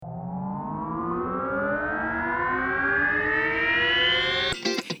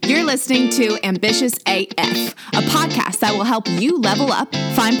listening to Ambitious AF, a podcast that will help you level up,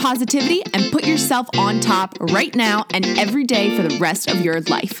 find positivity, and put yourself on top right now and every day for the rest of your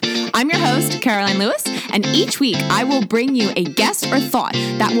life. I'm your host, Caroline Lewis, and each week I will bring you a guest or thought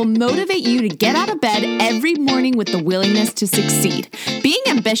that will motivate you to get out of bed every morning with the willingness to succeed. Being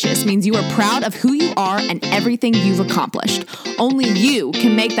ambitious means you are proud of who you are and everything you've accomplished. Only you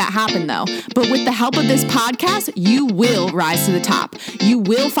can make that happen, though. But with the help of this podcast, you will rise to the top. You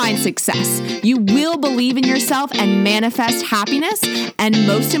will find success. You will believe in yourself and manifest happiness. And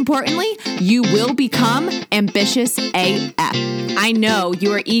most importantly, you will become ambitious AF. I know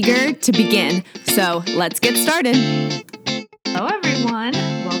you are eager to begin, so let's get started. Hello, everyone.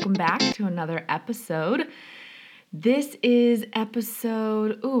 Welcome back to another episode. This is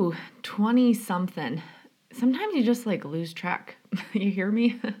episode, 20-something. Sometimes you just lose track. You hear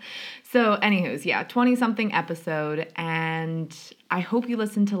me? So anywho's, 20-something episode, and I hope you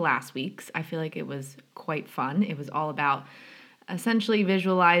listened to last week's. I feel like it was quite fun. It was all about essentially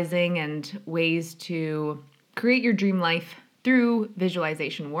visualizing and ways to create your dream life through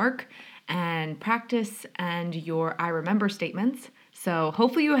visualization work and practice and your I remember statements. So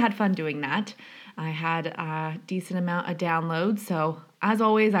hopefully you had fun doing that. I had a decent amount of downloads, so as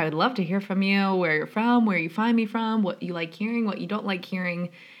always, I would love to hear from you, where you're from, where you find me from, what you like hearing, what you don't like hearing,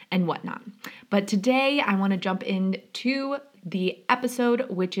 and whatnot. But today, I want to jump into the episode,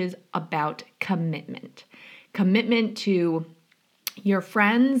 which is about commitment. Commitment to your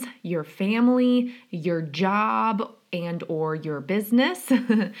friends, your family, your job, and or your business,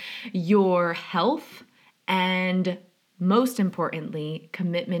 your health, and most importantly,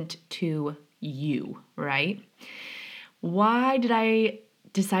 commitment to you, right? Why did I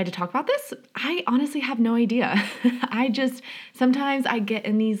decide to talk about this? I honestly have no idea. Sometimes I get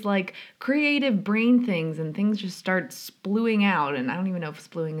in these creative brain things and things just start spluing out. And I don't even know if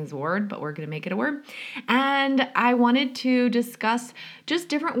spluing is a word, but we're going to make it a word. And I wanted to discuss just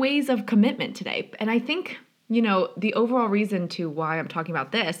different ways of commitment today. And I think, the overall reason to why I'm talking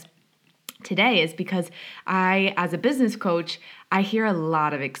about this today is because as a business coach, I hear a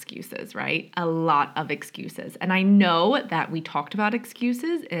lot of excuses, right? A lot of excuses. And I know that we talked about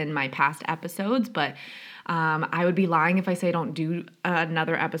excuses in my past episodes, but I would be lying if I say I don't do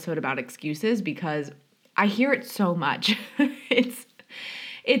another episode about excuses because I hear it so much. It's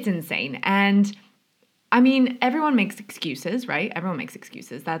insane. And I mean, everyone makes excuses, right? Everyone makes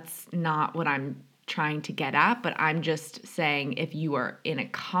excuses. That's not what I'm trying to get at, but I'm just saying if you are in a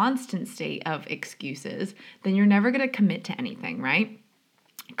constant state of excuses, then you're never going to commit to anything, right?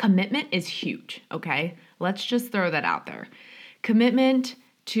 Commitment is huge, okay? Let's just throw that out there. Commitment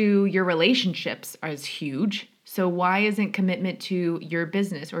to your relationships is huge. So why isn't commitment to your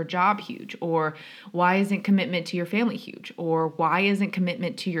business or job huge? Or why isn't commitment to your family huge? Or why isn't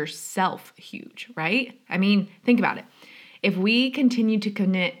commitment to yourself huge, right? I mean, think about it. If we continue to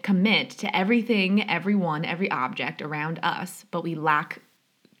commit to everything, everyone, every object around us, but we lack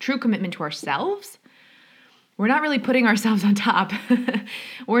true commitment to ourselves, we're not really putting ourselves on top.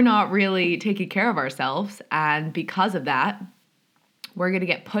 We're not really taking care of ourselves. And because of that, we're going to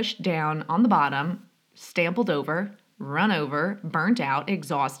get pushed down on the bottom, stampled over, run over, burnt out,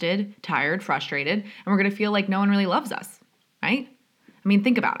 exhausted, tired, frustrated, and we're going to feel like no one really loves us, right? I mean,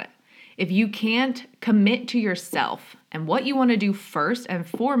 think about it. If you can't commit to yourself and what you want to do first and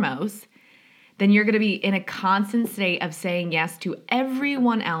foremost, then you're going to be in a constant state of saying yes to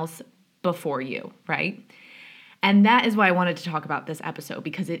everyone else before you, right? And that is why I wanted to talk about this episode,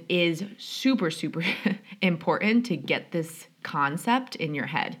 because it is super, super important to get this concept in your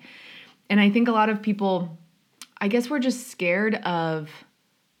head. And I think a lot of people, I guess we're just scared of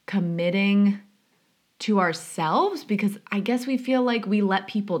committing to ourselves because I guess we feel like we let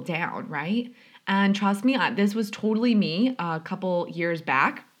people down, right? And trust me, this was totally me a couple years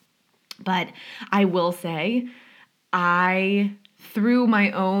back. But I will say, through my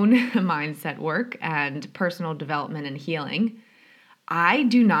own mindset work and personal development and healing, I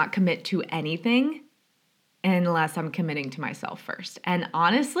do not commit to anything unless I'm committing to myself first. And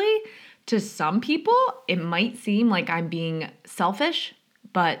honestly, to some people, it might seem like I'm being selfish,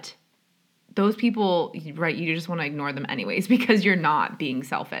 but those people, right, you just want to ignore them anyways because you're not being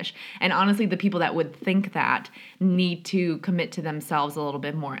selfish. And honestly, the people that would think that need to commit to themselves a little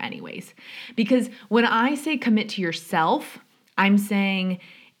bit more anyways. Because when I say commit to yourself, I'm saying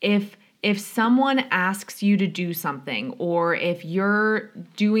if someone asks you to do something, or if you're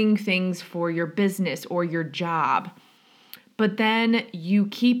doing things for your business or your job, but then you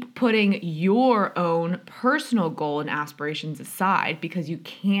keep putting your own personal goal and aspirations aside because you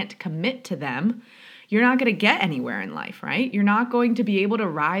can't commit to them, you're not going to get anywhere in life, right? You're not going to be able to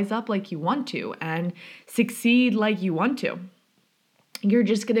rise up like you want to and succeed like you want to. You're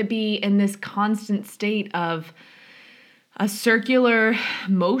just going to be in this constant state of a circular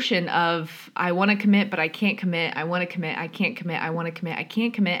motion of, I want to commit, but I can't commit. I want to commit. I can't commit. I want to commit. I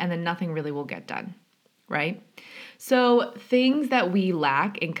can't commit. And then nothing really will get done, right? So things that we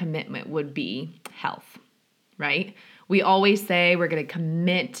lack in commitment would be health, right? We always say we're going to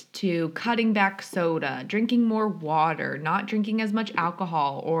commit to cutting back soda, drinking more water, not drinking as much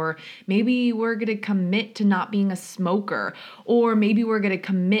alcohol, or maybe we're going to commit to not being a smoker, or maybe we're going to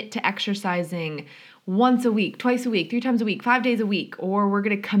commit to exercising once a week, twice a week, 3 times a week, 5 days a week, or we're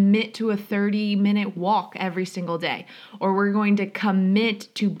going to commit to a 30-minute walk every single day, or we're going to commit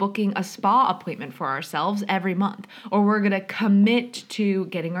to booking a spa appointment for ourselves every month, or we're going to commit to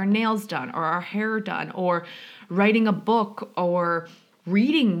getting our nails done or our hair done, or writing a book, or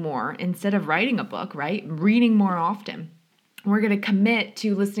reading more instead of writing a book, right? Reading more often. We're going to commit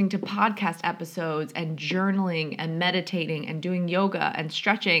to listening to podcast episodes and journaling and meditating and doing yoga and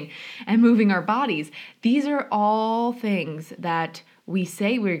stretching and moving our bodies. These are all things that we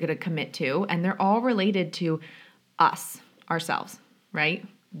say we're going to commit to, and they're all related to us, ourselves, right?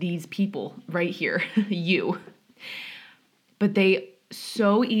 These people right here, you. But they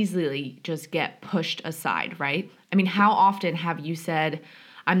so easily just get pushed aside, right? I mean, how often have you said,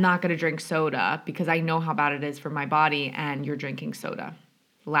 I'm not going to drink soda because I know how bad it is for my body, and you're drinking soda?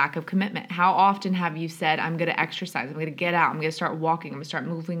 Lack of commitment. How often have you said, I'm going to exercise, I'm going to get out, I'm going to start walking, I'm going to start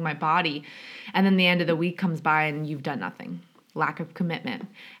moving my body, and then the end of the week comes by and you've done nothing? Lack of commitment.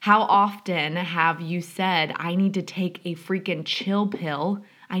 How often have you said, I need to take a freaking chill pill,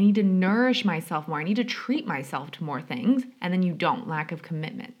 I need to nourish myself more, I need to treat myself to more things, and then you don't? Lack of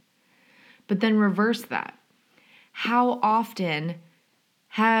commitment. But then reverse that. How often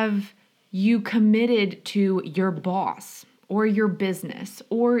have you committed to your boss or your business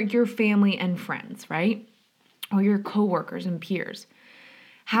or your family and friends, right? Or your coworkers and peers?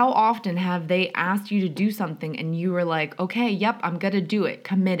 How often have they asked you to do something and you were like, okay, yep, I'm going to do it,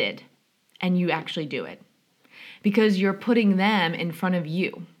 committed, and you actually do it? Because you're putting them in front of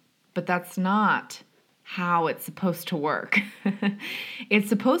you. But that's not how it's supposed to work. It's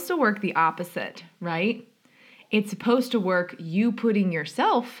supposed to work the opposite, right? It's supposed to work you putting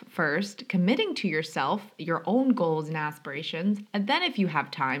yourself first, committing to yourself, your own goals and aspirations, and then if you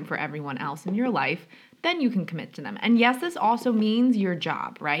have time for everyone else in your life, then you can commit to them. And yes, this also means your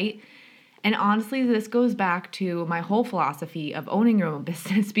job, right? And honestly, this goes back to my whole philosophy of owning your own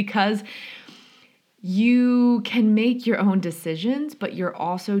business, because you can make your own decisions, but you're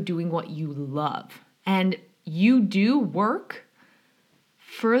also doing what you love. And you do work,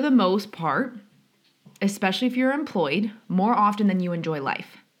 for the most part, especially if you're employed, more often than you enjoy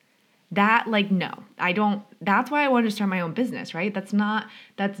life. That's why I wanted to start my own business, right? That's not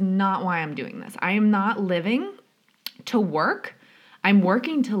why I'm doing this. I am not living to work. I'm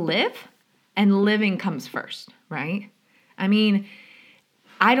working to live, and living comes first, right? I mean,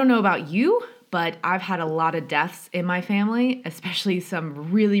 I don't know about you, but I've had a lot of deaths in my family, especially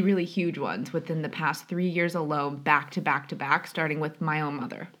some really, really huge ones within the past 3 years alone, back to back to back, starting with my own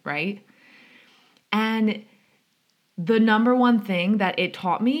mother, right? And the number one thing that it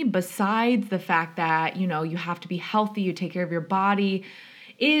taught me, besides the fact that, you have to be healthy, you take care of your body,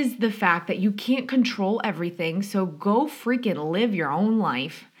 is the fact that you can't control everything. So go freaking live your own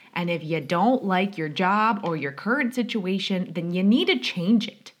life. And if you don't like your job or your current situation, then you need to change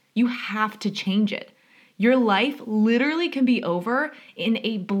it. You have to change it. Your life literally can be over in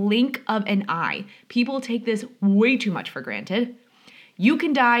a blink of an eye. People take this way too much for granted. You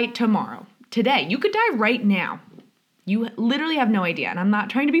can die tomorrow, today. You could die right now. You literally have no idea. And I'm not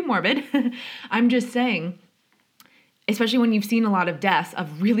trying to be morbid. I'm just saying, especially when you've seen a lot of deaths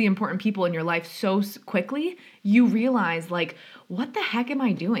of really important people in your life so quickly, you realize, what the heck am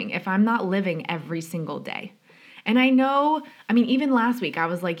I doing if I'm not living every single day? And even last week I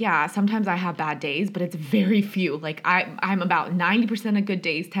was like, yeah, sometimes I have bad days, but it's very few. I'm about 90% of good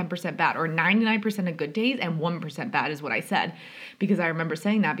days, 10% bad, or 99% of good days and 1% bad is what I said. Because I remember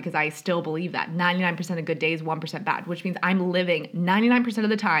saying that because I still believe that 99% of good days, 1% bad, which means I'm living 99%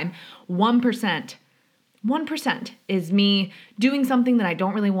 of the time. 1% is me doing something that I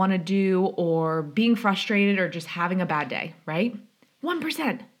don't really want to do, or being frustrated, or just having a bad day, right?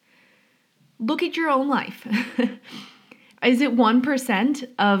 1%. Look at your own life. Is it 1%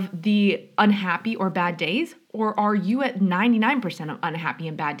 of the unhappy or bad days? Or are you at 99% of unhappy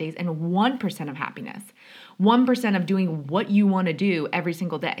and bad days and 1% of happiness? 1% of doing what you want to do every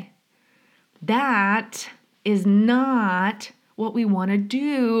single day? That is not what we want to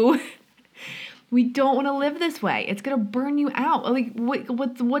do. We don't want to live this way. It's going to burn you out. Like,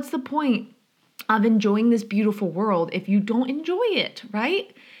 what's the point of enjoying this beautiful world if you don't enjoy it,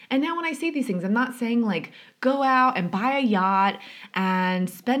 right? And now when I say these things, I'm not saying like go out and buy a yacht and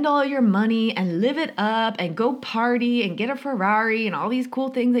spend all your money and live it up and go party and get a Ferrari and all these cool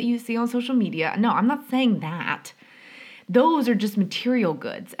things that you see on social media. No, I'm not saying that. Those are just material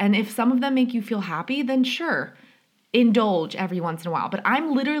goods. And if some of them make you feel happy, then sure, indulge every once in a while. But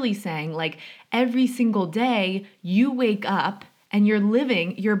I'm literally saying like every single day you wake up and you're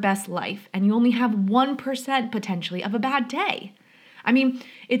living your best life and you only have 1% potentially of a bad day. I mean,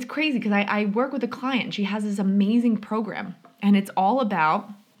 it's crazy because I work with a client. She has this amazing program and it's all about,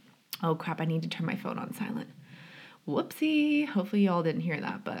 oh crap, I need to turn my phone on silent. Whoopsie. Hopefully y'all didn't hear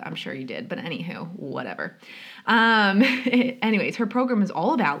that, but I'm sure you did. But anywho, whatever. Anyways, her program is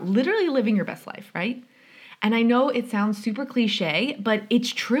all about literally living your best life, right? And I know it sounds super cliche, but it's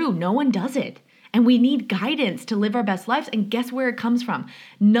true. No one does it. And we need guidance to live our best lives. And guess where it comes from?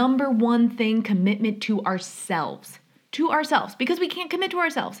 Number one thing, commitment to ourselves. Because we can't commit to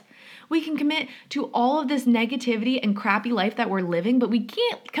ourselves. We can commit to all of this negativity and crappy life that we're living, but we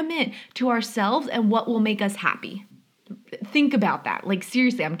can't commit to ourselves and what will make us happy. Think about that. Like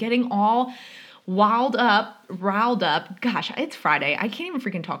seriously, I'm getting all riled up. Gosh, it's Friday. I can't even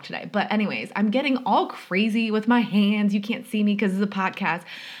freaking talk today. But anyways, I'm getting all crazy with my hands. You can't see me because it's a podcast.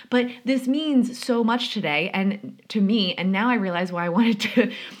 But this means so much today and to me. And now I realize why I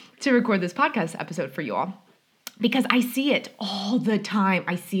wanted to record this podcast episode for you all. Because I see it all the time.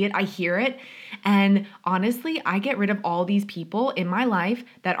 I see it, I hear it. And honestly, I get rid of all these people in my life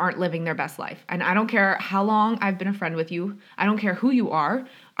that aren't living their best life. And I don't care how long I've been a friend with you. I don't care who you are.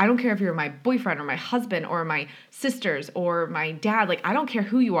 I don't care if you're my boyfriend or my husband or my sisters or my dad. Like, I don't care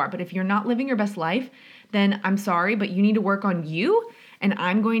who you are. But if you're not living your best life, then I'm sorry, but you need to work on you. And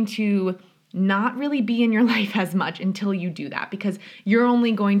I'm going to not really be in your life as much until you do that, because you're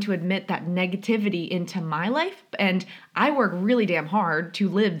only going to admit that negativity into my life. And I work really damn hard to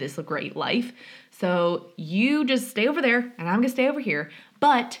live this great life. So you just stay over there and I'm going to stay over here.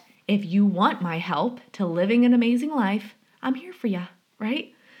 But if you want my help to living an amazing life, I'm here for you,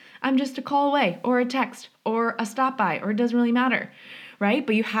 right? I'm just a call away or a text or a stop by, or it doesn't really matter, right?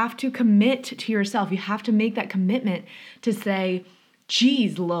 But you have to commit to yourself. You have to make that commitment to say,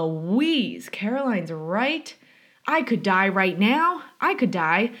 geez, Louise, Caroline's right. I could die right now. I could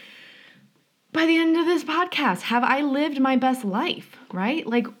die by the end of this podcast. Have I lived my best life, right?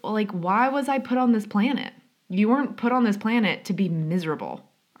 Like why was I put on this planet? You weren't put on this planet to be miserable.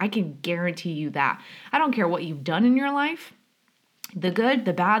 I can guarantee you that. I don't care what you've done in your life, the good,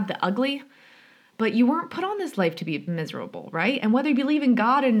 the bad, the ugly, but you weren't put on this life to be miserable, right? And whether you believe in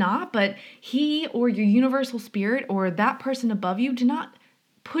God or not, but he or your universal spirit or that person above you did not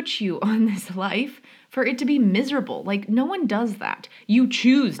put you on this life for it to be miserable. Like, no one does that. You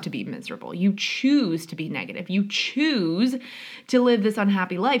choose to be miserable. You choose to be negative. You choose to live this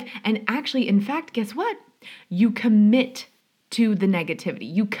unhappy life. And actually, in fact, guess what? You commit to the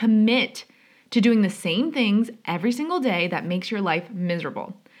negativity. You commit to doing the same things every single day that makes your life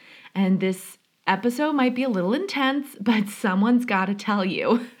miserable. And this episode might be a little intense, but someone's got to tell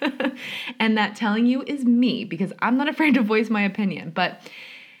you. And that telling you is me, because I'm not afraid to voice my opinion, but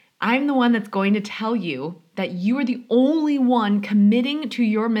I'm the one that's going to tell you that you are the only one committing to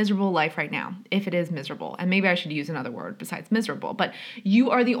your miserable life right now, if it is miserable. And maybe I should use another word besides miserable, but you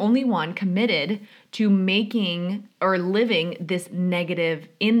are the only one committed to making or living this negative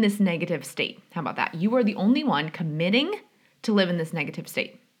state. How about that? You are the only one committing to live in this negative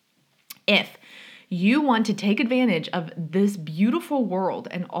state. If you want to take advantage of this beautiful world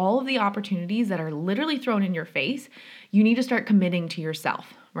and all of the opportunities that are literally thrown in your face, you need to start committing to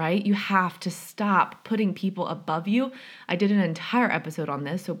yourself, right? You have to stop putting people above you. I did an entire episode on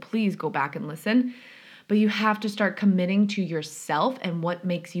this, so please go back and listen. But you have to start committing to yourself and what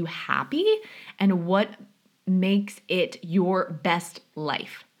makes you happy and what makes it your best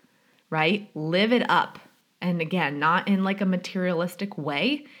life, right? Live it up. And again, not in like a materialistic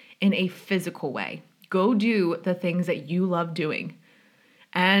way, in a physical way. Go do the things that you love doing.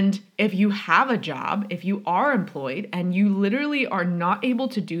 And if you have a job, if you are employed and you literally are not able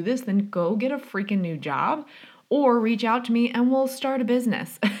to do this, then go get a freaking new job or reach out to me and we'll start a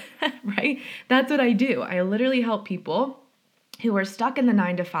business, right? That's what I do. I literally help people who are stuck in the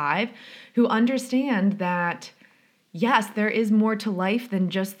 9-to-5, who understand that, yes, there is more to life than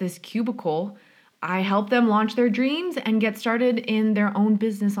just this cubicle. I help them launch their dreams and get started in their own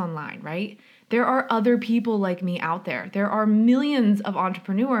business online, right? There are other people like me out there. There are millions of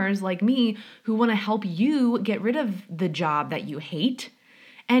entrepreneurs like me who want to help you get rid of the job that you hate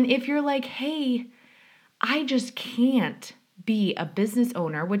And if you're like, hey, I just can't be a business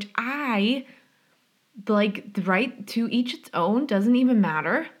owner, which I like, right, to each its own, doesn't even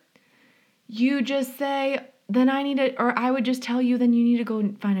matter. You just say, then I would just tell you, then you need to go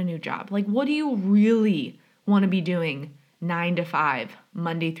and find a new job. Like, what do you really want to be doing 9 to 5,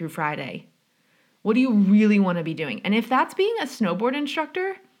 Monday through Friday? What do you really want to be doing? And if that's being a snowboard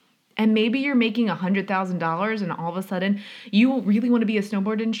instructor, and maybe you're making $100,000 and all of a sudden you really want to be a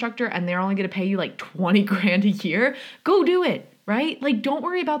snowboard instructor and they're only going to pay you like 20 grand a year, go do it, right? Like, don't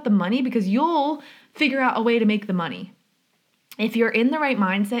worry about the money because you'll figure out a way to make the money. If you're in the right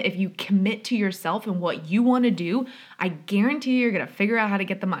mindset, if you commit to yourself and what you want to do, I guarantee you're going to figure out how to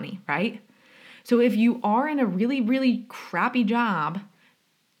get the money, right? So if you are in a really, really crappy job,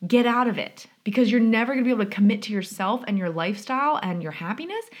 get out of it because you're never going to be able to commit to yourself and your lifestyle and your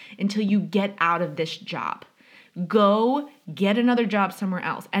happiness until you get out of this job. Go get another job somewhere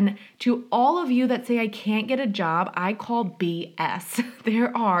else. And to all of you that say, I can't get a job, I call BS.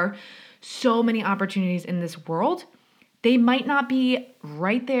 There are so many opportunities in this world. They might not be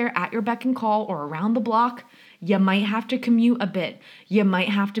right there at your beck and call or around the block. You might have to commute a bit. You might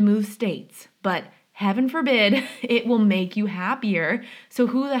have to move states. But heaven forbid, it will make you happier. So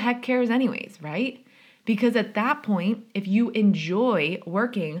who the heck cares anyways, right? Because at that point, if you enjoy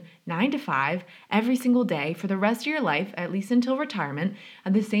working 9 to 5 every single day for the rest of your life, at least until retirement,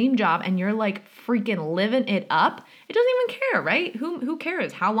 at the same job, and you're like freaking living it up, it doesn't even care, right? Who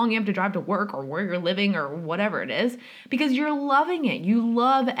cares how long you have to drive to work or where you're living or whatever it is? Because you're loving it. You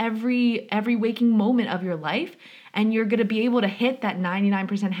love every waking moment of your life, and you're going to be able to hit that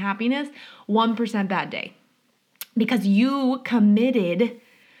 99% happiness, 1% bad day. Because you committed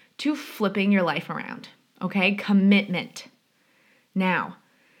to flipping your life around, okay? Commitment. Now,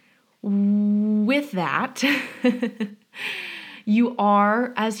 with that, you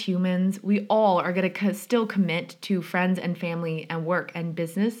are, as humans, we all are going to still commit to friends and family and work and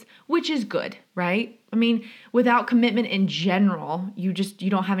business, which is good, right? I mean, without commitment in general, you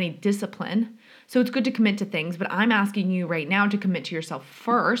don't have any discipline. So it's good to commit to things, but I'm asking you right now to commit to yourself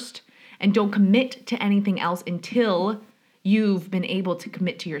first and don't commit to anything else until you've been able to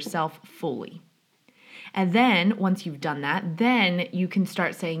commit to yourself fully. And then once you've done that, then you can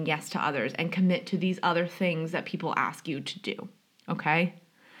start saying yes to others and commit to these other things that people ask you to do. Okay?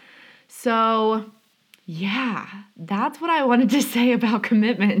 So yeah, that's what I wanted to say about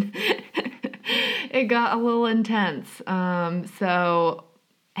commitment. It got a little intense. So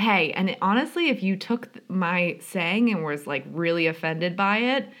hey, and honestly, if you took my saying and was like really offended by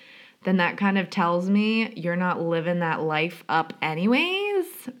it, then that kind of tells me you're not living that life up anyways.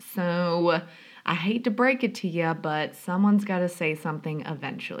 So I hate to break it to you, but someone's got to say something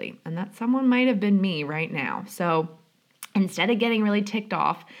eventually. And that someone might have been me right now. So instead of getting really ticked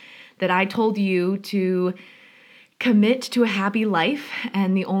off that I told you to commit to a happy life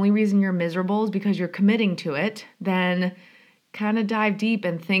and the only reason you're miserable is because you're committing to it, then kind of dive deep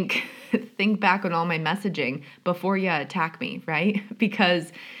and think back on all my messaging before you attack me, right?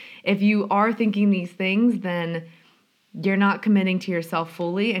 Because if you are thinking these things, then you're not committing to yourself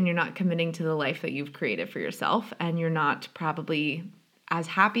fully and you're not committing to the life that you've created for yourself, and you're not probably as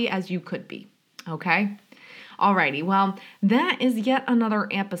happy as you could be, okay? Alrighty, well, that is yet another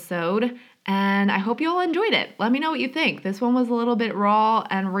episode, and I hope you all enjoyed it. Let me know what you think. This one was a little bit raw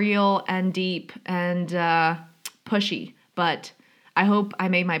and real and deep and pushy, but I hope I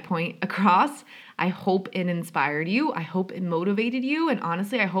made my point across. I hope it inspired you. I hope it motivated you. And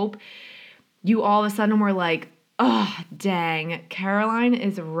honestly, I hope you all of a sudden were like, oh, dang, Caroline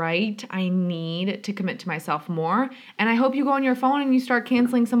is right. I need to commit to myself more. And I hope you go on your phone and you start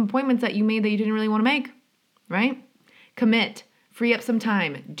canceling some appointments that you made that you didn't really want to make, right? Commit. Free up some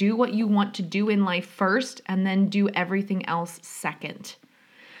time. Do what you want to do in life first, and then do everything else second.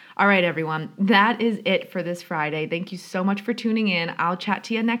 All right, everyone, that is it for this Friday. Thank you so much for tuning in. I'll chat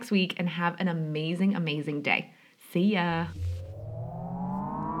to you next week, and have an amazing, amazing day. See ya.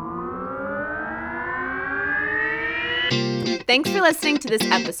 Thanks for listening to this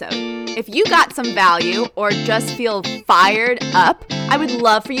episode. If you got some value or just feel fired up, I would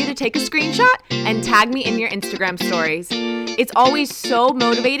love for you to take a screenshot and tag me in your Instagram stories. It's always so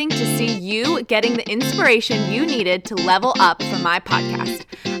motivating to see you getting the inspiration you needed to level up for my podcast.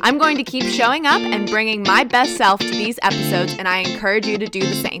 I'm going to keep showing up and bringing my best self to these episodes, and I encourage you to do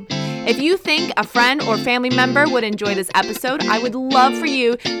the same. If you think a friend or family member would enjoy this episode, I would love for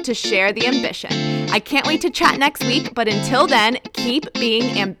you to share the ambition. I can't wait to chat next week, but until then, keep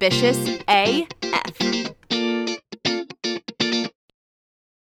being ambitious AF.